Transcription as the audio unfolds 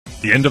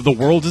The end of the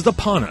world is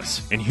upon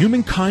us, and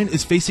humankind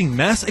is facing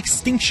mass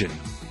extinction,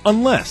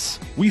 unless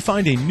we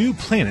find a new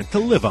planet to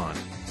live on.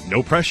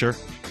 No pressure.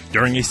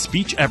 During a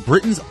speech at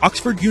Britain's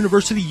Oxford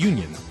University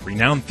Union,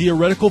 renowned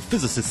theoretical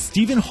physicist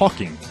Stephen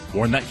Hawking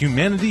warned that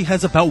humanity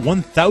has about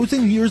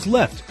 1,000 years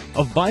left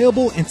of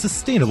viable and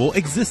sustainable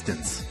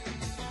existence.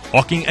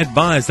 Hawking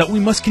advised that we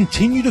must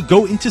continue to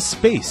go into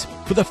space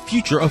for the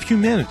future of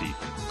humanity,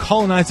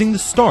 colonizing the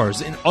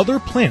stars and other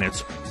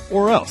planets,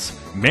 or else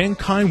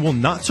mankind will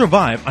not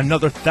survive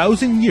another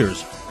 1,000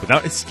 years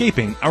without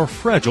escaping our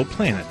fragile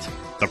planet.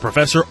 The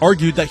professor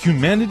argued that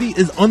humanity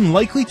is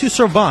unlikely to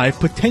survive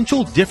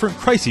potential different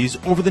crises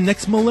over the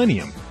next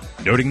millennium,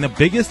 noting the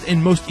biggest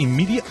and most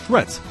immediate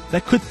threats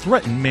that could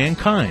threaten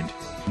mankind: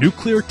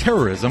 nuclear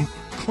terrorism,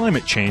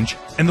 climate change,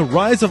 and the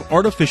rise of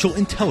artificial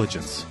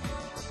intelligence.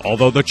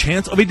 Although the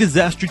chance of a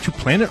disaster to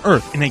planet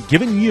Earth in a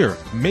given year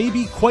may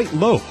be quite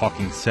low,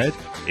 Hawking said,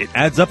 it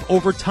adds up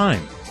over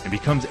time and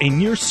becomes a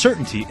near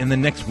certainty in the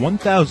next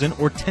 1,000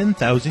 or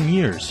 10,000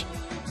 years.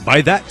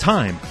 By that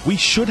time, we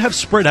should have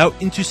spread out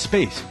into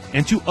space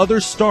and to other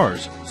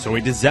stars, so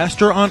a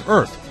disaster on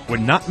Earth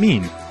would not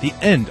mean the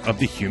end of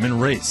the human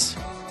race.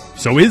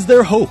 So is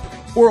there hope,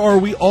 or are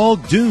we all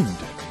doomed?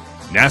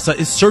 NASA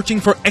is searching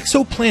for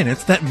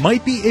exoplanets that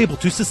might be able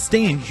to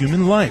sustain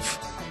human life.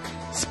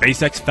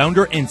 SpaceX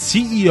founder and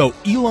CEO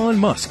Elon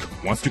Musk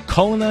wants to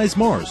colonize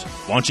Mars,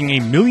 launching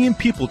 1 million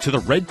people to the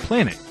Red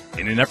Planet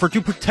in an effort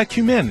to protect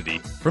humanity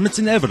from its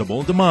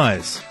inevitable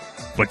demise.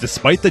 But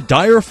despite the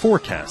dire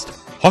forecast,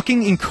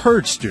 Hawking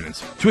encouraged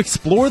students to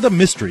explore the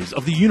mysteries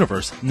of the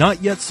universe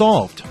not yet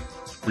solved.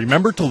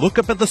 Remember to look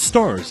up at the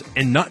stars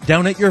and not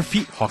down at your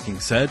feet, Hawking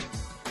said.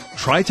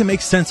 Try to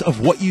make sense of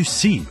what you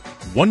see.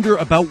 Wonder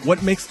about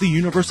what makes the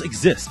universe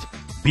exist.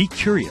 Be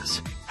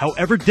curious.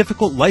 However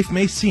difficult life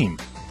may seem,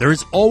 there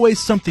is always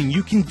something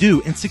you can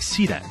do and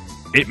succeed at.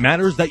 It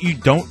matters that you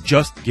don't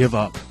just give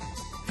up.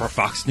 For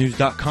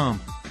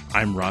FoxNews.com,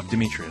 I'm Rob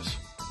Demetrius.